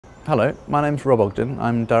Hello, my name's Rob Ogden.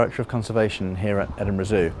 I'm Director of Conservation here at Edinburgh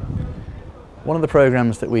Zoo. One of the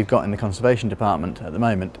programmes that we've got in the Conservation Department at the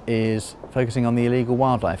moment is focusing on the illegal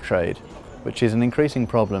wildlife trade, which is an increasing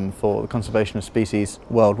problem for the conservation of species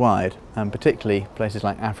worldwide, and particularly places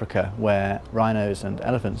like Africa, where rhinos and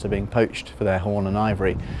elephants are being poached for their horn and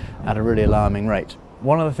ivory at a really alarming rate.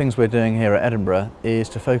 One of the things we're doing here at Edinburgh is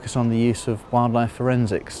to focus on the use of wildlife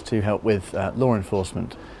forensics to help with law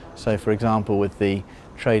enforcement. So, for example, with the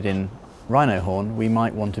trade in rhino horn, we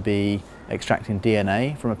might want to be extracting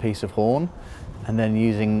DNA from a piece of horn and then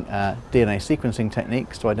using DNA sequencing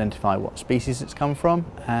techniques to identify what species it's come from,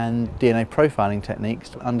 and DNA profiling techniques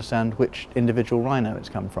to understand which individual rhino it's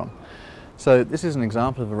come from. So this is an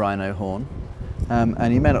example of a rhino horn,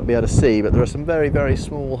 and you may not be able to see, but there are some very, very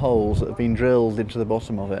small holes that have been drilled into the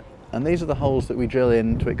bottom of it. And these are the holes that we drill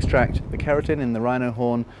in to extract the keratin in the rhino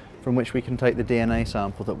horn, from which we can take the DNA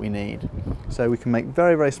sample that we need. So we can make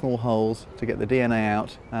very, very small holes to get the DNA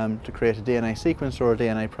out to create a DNA sequence or a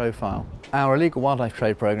DNA profile. Our illegal wildlife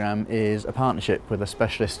trade programme is a partnership with a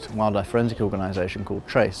specialist wildlife forensic organisation called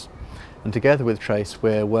TRACE. And together with TRACE,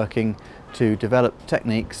 we're working to develop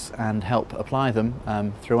techniques and help apply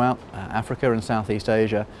them throughout Africa and Southeast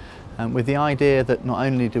Asia, with the idea that not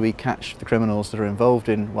only do we catch the criminals that are involved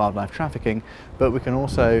in wildlife trafficking, but we can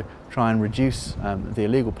also try and reduce the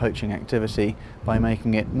illegal poaching activity by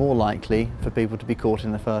making it more likely for people to be caught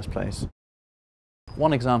in the first place.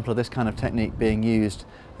 One example of this kind of technique being used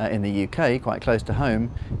in the UK, quite close to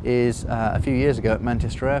home, is a few years ago at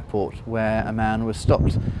Manchester Airport, where a man was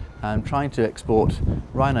stopped trying to export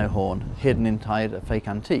rhino horn hidden inside a fake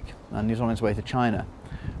antique, and he was on his way to China.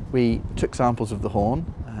 We took samples of the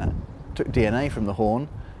horn, took DNA from the horn,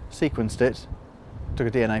 sequenced it, took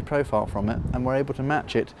a DNA profile from it, and were able to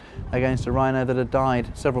match it against a rhino that had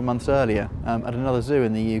died several months earlier at another zoo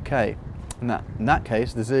in the UK. In that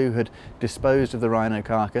case, the zoo had disposed of the rhino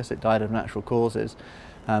carcass. It died of natural causes,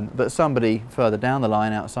 but somebody further down the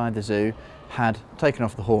line outside the zoo had taken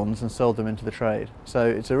off the horns and sold them into the trade. So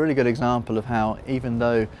it's a really good example of how, even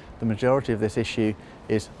though the majority of this issue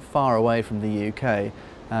is far away from the UK,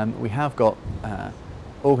 we have got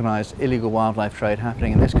organised illegal wildlife trade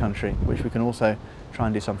happening in this country, which we can also try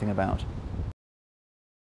and do something about.